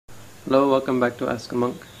Hello, welcome back to Ask a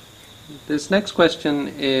Monk. This next question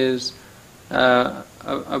is a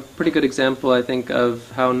pretty good example, I think, of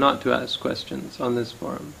how not to ask questions on this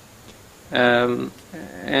forum.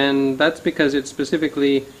 And that's because it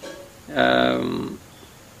specifically, it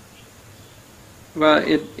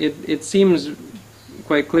seems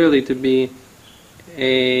quite clearly to be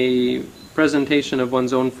a presentation of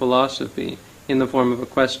one's own philosophy in the form of a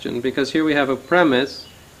question, because here we have a premise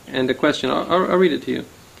and a question. I'll read it to you.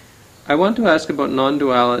 I want to ask about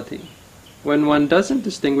non-duality. When one doesn't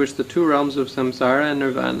distinguish the two realms of samsara and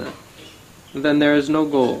nirvana, then there is no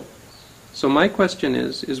goal. So my question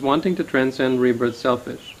is wanting to transcend rebirth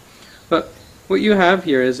selfish? But what you have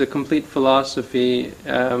here is a complete philosophy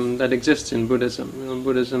that exists in Buddhism. In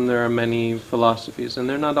Buddhism there are many philosophies, and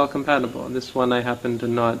they're not all compatible. This one I happen to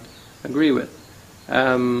not agree with.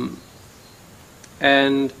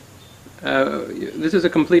 This is a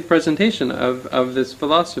complete presentation of this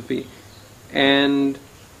philosophy, and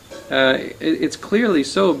it's clearly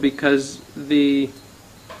so because the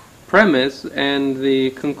premise and the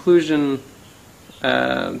conclusion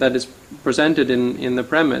that is presented in the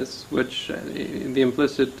premise, which the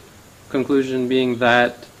implicit conclusion being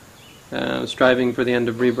that striving for the end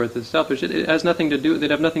of rebirth is selfish, it has nothing to do.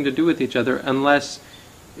 They'd have nothing to do with each other unless,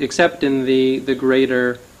 except in the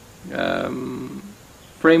greater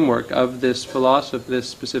framework of this philosophy, this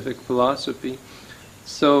specific philosophy.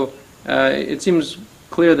 So it seems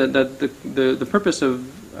clear that the purpose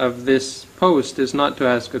of this post is not to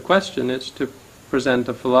ask a question, it's to present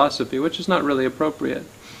a philosophy, which is not really appropriate.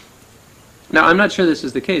 Now, I'm not sure this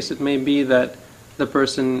is the case. It may be that the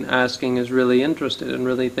person asking is really interested and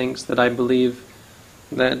really thinks that I believe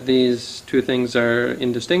that these two things are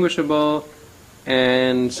indistinguishable,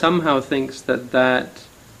 and somehow thinks that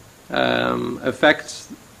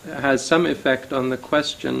has some effect on the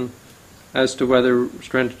question as to whether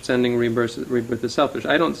transcending rebirth is selfish.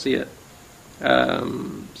 I don't see it.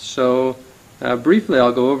 Briefly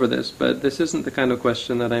I'll go over this, but this isn't the kind of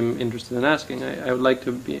question that I'm interested in asking. I would like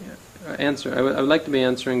to be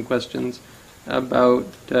answering questions about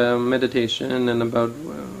meditation and about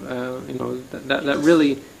that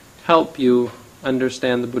really help you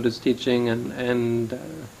understand the Buddha's teaching and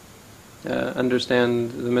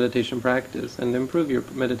understand the meditation practice and improve your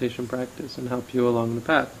meditation practice and help you along the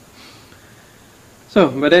path. So,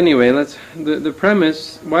 but anyway, the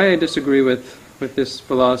premise, why I disagree with this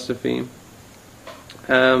philosophy.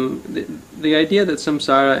 The idea that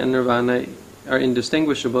samsara and nirvana are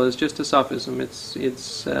indistinguishable is just a sophism. It's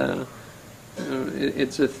a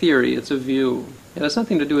theory, it's a view. It has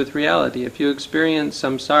nothing to do with reality. If you experience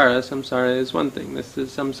samsara is one thing. This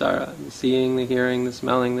is samsara, the seeing, the hearing, the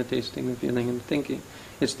smelling, the tasting, the feeling, and the thinking.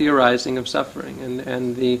 It's the arising of suffering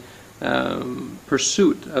and the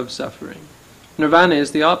pursuit of suffering. Nirvana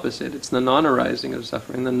is the opposite. It's the non-arising of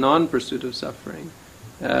suffering, the non-pursuit of suffering.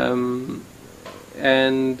 And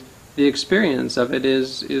the experience of it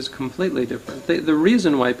is completely different. The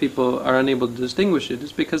reason why people are unable to distinguish it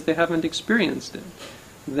is because they haven't experienced it.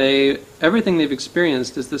 Everything they've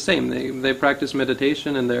experienced is the same. They practice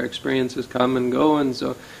meditation and their experiences come and go, and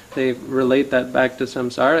so they relate that back to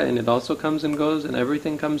samsara, and it also comes and goes, and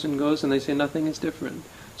everything comes and goes, and they say nothing is different.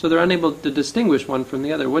 So they're unable to distinguish one from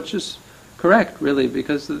the other, which is correct, really,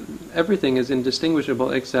 because everything is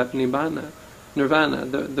indistinguishable except nirvana.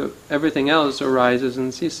 Everything else arises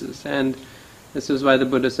and ceases, and this is why the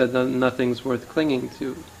Buddha said that nothing's worth clinging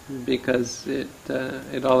to, because it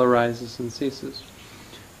all arises and ceases.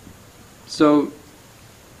 So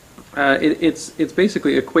it's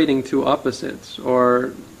basically equating two opposites,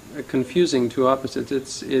 or confusing two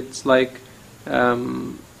opposites. It's like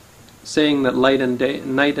saying that night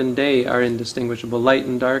and day are indistinguishable, light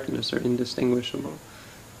and darkness are indistinguishable.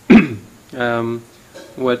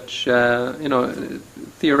 Which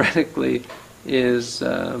theoretically is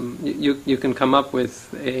you can come up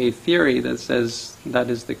with a theory that says that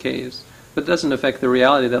is the case, but it doesn't affect the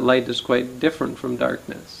reality that light is quite different from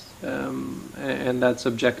darkness, and that's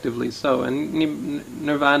objectively so. And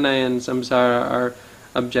nirvana and samsara are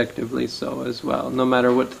objectively so as well, no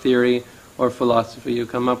matter what theory or philosophy you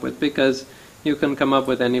come up with, because you can come up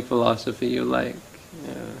with any philosophy you like,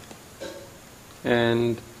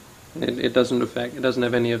 and it doesn't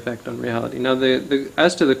have any effect on reality. Now,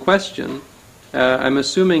 as to the question, I'm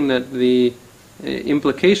assuming that the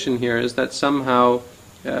implication here is that somehow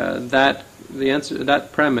that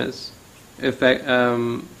premise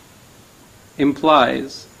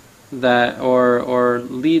implies that, or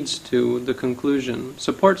leads to the conclusion,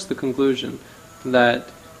 supports the conclusion that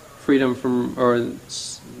freedom from, or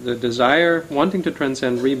the desire, wanting to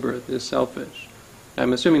transcend rebirth, is selfish.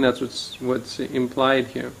 I'm assuming that's what's implied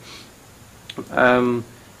here. So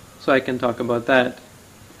I can talk about that.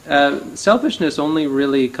 Selfishness only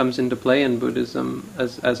really comes into play in Buddhism,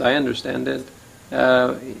 as I understand it,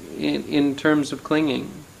 in terms of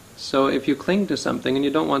clinging. So if you cling to something and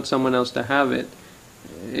you don't want someone else to have it,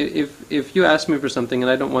 if you ask me for something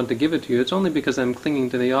and I don't want to give it to you, it's only because I'm clinging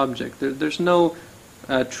to the object. There's no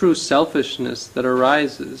true selfishness that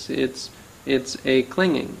arises. It's a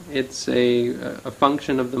clinging. It's a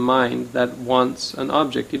function of the mind that wants an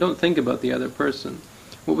object. You don't think about the other person.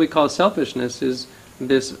 What we call selfishness is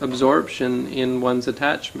this absorption in one's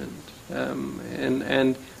attachment,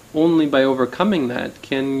 and only by overcoming that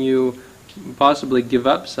can you possibly give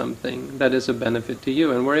up something that is a benefit to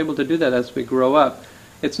you. And we're able to do that as we grow up.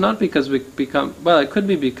 It's not because we become, well, it could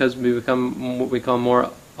be because we become what we call more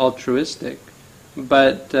altruistic,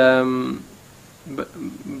 but that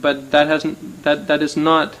is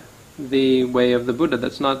not the way of the Buddha.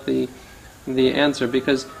 That's not the answer,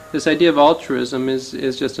 because this idea of altruism is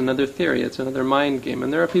just another theory. It's another mind game,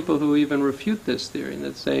 and there are people who even refute this theory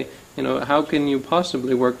that say, how can you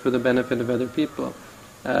possibly work for the benefit of other people?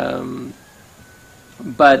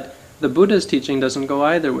 But the Buddha's teaching doesn't go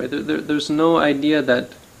either way. There's no idea that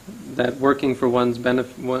working for one's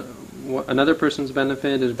benefit, another person's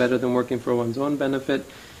benefit, is better than working for one's own benefit.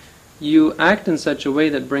 You act in such a way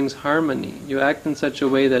that brings harmony. You act in such a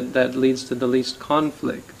way that leads to the least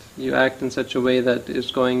conflict. You act in such a way that is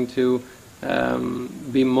going to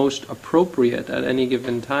be most appropriate at any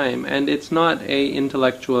given time. And it's not a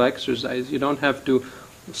intellectual exercise. You don't have to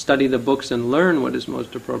study the books and learn what is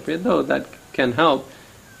most appropriate, though that can help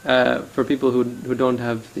for people who don't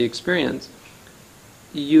have the experience.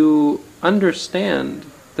 You understand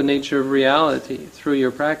the nature of reality through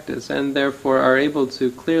your practice, and therefore are able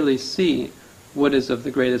to clearly see what is of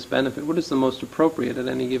the greatest benefit, what is the most appropriate at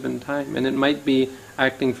any given time. And it might be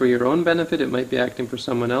acting for your own benefit, it might be acting for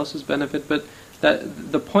someone else's benefit, but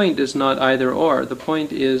that the point is not either or. The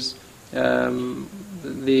point is the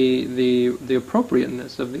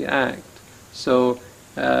appropriateness of the act. So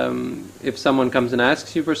if someone comes and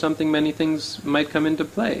asks you for something, many things might come into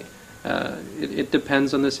play. It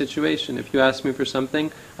depends on the situation. If you ask me for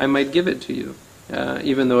something, I might give it to you,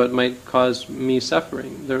 even though it might cause me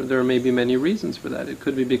suffering. There may be many reasons for that. It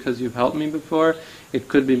could be because you've helped me before. It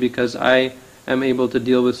could be because I am able to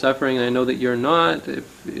deal with suffering and I know that you're not.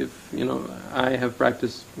 If I have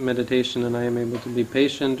practiced meditation and I am able to be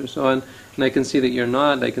patient or so on, and I can see that you're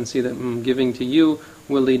not, I can see that giving to you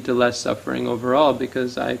will lead to less suffering overall,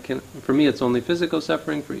 because for me it's only physical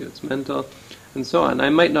suffering, for you it's mental, and so on. I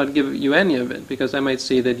might not give you any of it because I might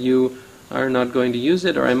see that you are not going to use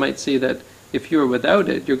it, or I might see that if you're without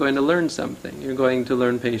it, you're going to learn something. You're going to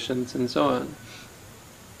learn patience and so on.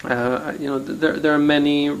 There are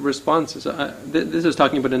many responses. This is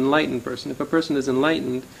talking about an enlightened person. If a person is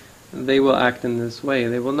enlightened, they will act in this way.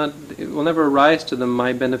 It will never arise to them,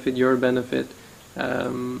 my benefit, your benefit,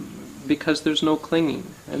 because there's no clinging,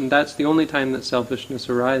 and that's the only time that selfishness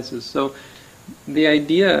arises. So the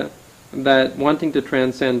idea that wanting to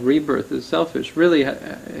transcend rebirth is selfish really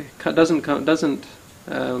doesn't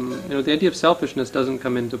the idea of selfishness doesn't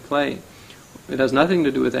come into play. It has nothing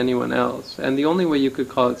to do with anyone else, and the only way you could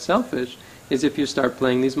call it selfish is if you start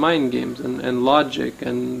playing these mind games and logic,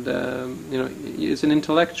 and it's an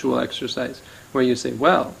intellectual exercise where you say,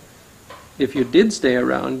 well, if you did stay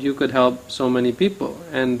around, you could help so many people,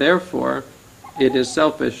 and therefore it is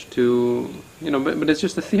selfish to, but it's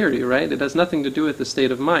just a theory, right? It has nothing to do with the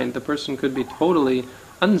state of mind. The person could be totally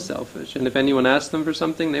unselfish, and if anyone asked them for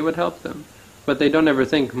something, they would help them. But they don't ever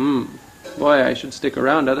think, boy, I should stick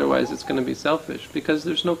around, otherwise it's going to be selfish, because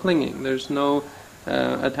there's no clinging, there's no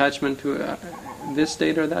attachment to this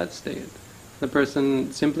state or that state. The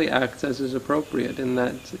person simply acts as is appropriate in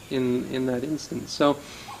that instance. So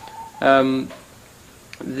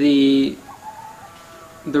the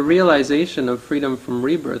realization of freedom from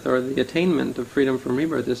rebirth, or the attainment of freedom from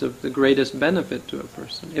rebirth, is of the greatest benefit to a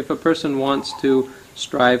person. If a person wants to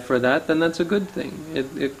strive for that, then that's a good thing.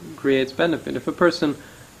 It creates benefit. If a person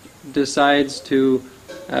decides to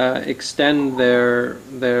extend their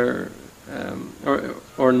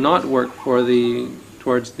or not work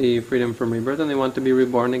towards the freedom from rebirth, and they want to be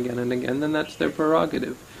reborn again and again, then that's their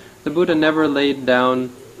prerogative. The Buddha never laid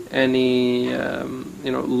down any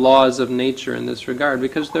laws of nature in this regard,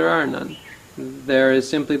 because there are none. There is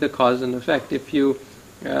simply the cause and effect. If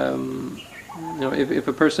if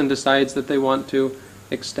a person decides that they want to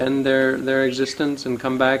extend their existence and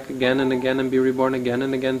come back again and again and be reborn again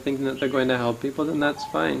and again, thinking that they're going to help people, then that's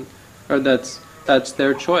fine, or that's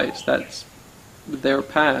their choice. That's their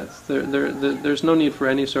path. There's no need for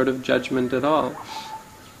any sort of judgment at all.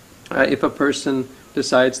 If a person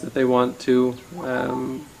decides that they want to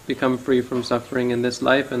become free from suffering in this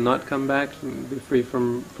life and not come back, be free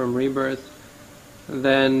from rebirth,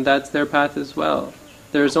 then that's their path as well.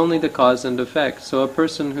 There's only the cause and effect. So a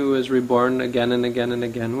person who is reborn again and again and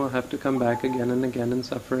again will have to come back again and again and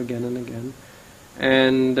suffer again and again.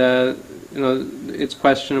 And it's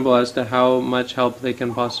questionable as to how much help they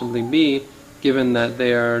can possibly be, given that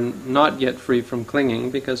they are not yet free from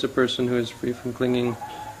clinging, because a person who is free from clinging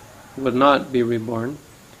would not be reborn.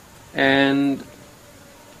 And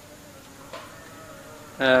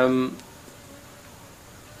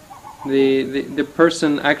the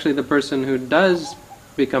person who does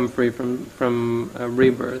become free from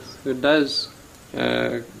rebirth, who does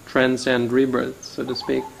transcend rebirth, so to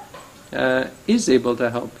speak, is able to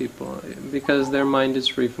help people because their mind is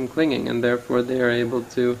free from clinging, and therefore they are able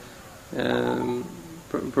to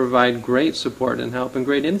provide great support and help and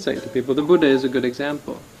great insight to people. The Buddha is a good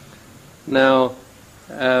example. Now,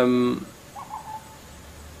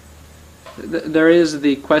 there is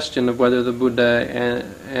the question of whether the Buddha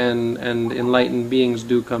and enlightened beings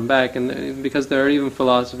do come back, and because there are even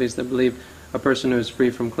philosophies that believe a person who is free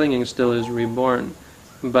from clinging still is reborn,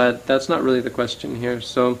 but that's not really the question here.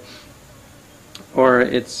 So, or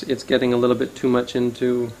it's getting a little bit too much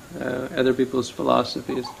into other people's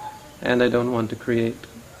philosophies, and I don't want to create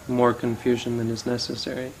more confusion than is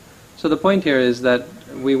necessary. So the point here is that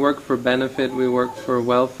we work for benefit, we work for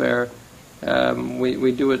welfare.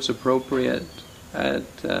 We do what's appropriate at,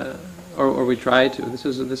 or we try to. This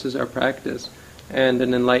is our practice, and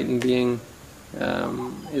an enlightened being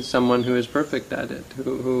is someone who is perfect at it,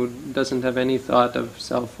 who doesn't have any thought of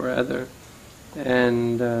self or other,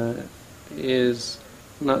 and is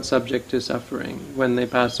not subject to suffering. When they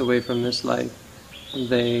pass away from this life,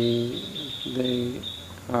 they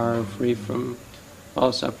are free from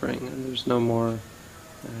all suffering, and there's no more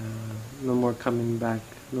coming back.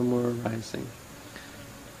 No more arising.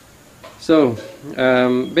 So,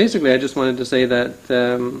 basically, I just wanted to say that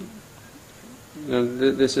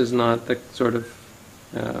this is not the sort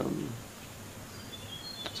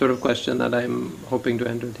of question that I'm hoping to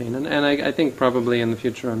entertain, and I think probably in the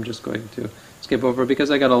future I'm just going to skip over, because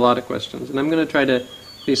I got a lot of questions, and I'm going to try to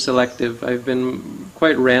be selective. I've been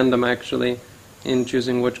quite random actually in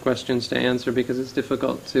choosing which questions to answer, because it's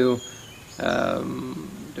difficult to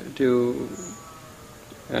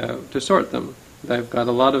sort them. I've got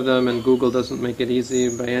a lot of them, and Google doesn't make it easy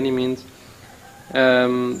by any means.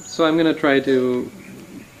 So I'm going to try to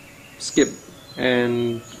skip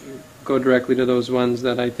and go directly to those ones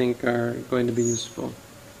that I think are going to be useful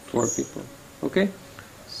for people. Okay?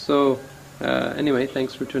 So anyway,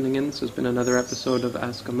 thanks for tuning in. This has been another episode of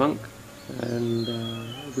Ask a Monk, and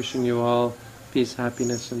wishing you all peace,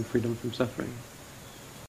 happiness, and freedom from suffering.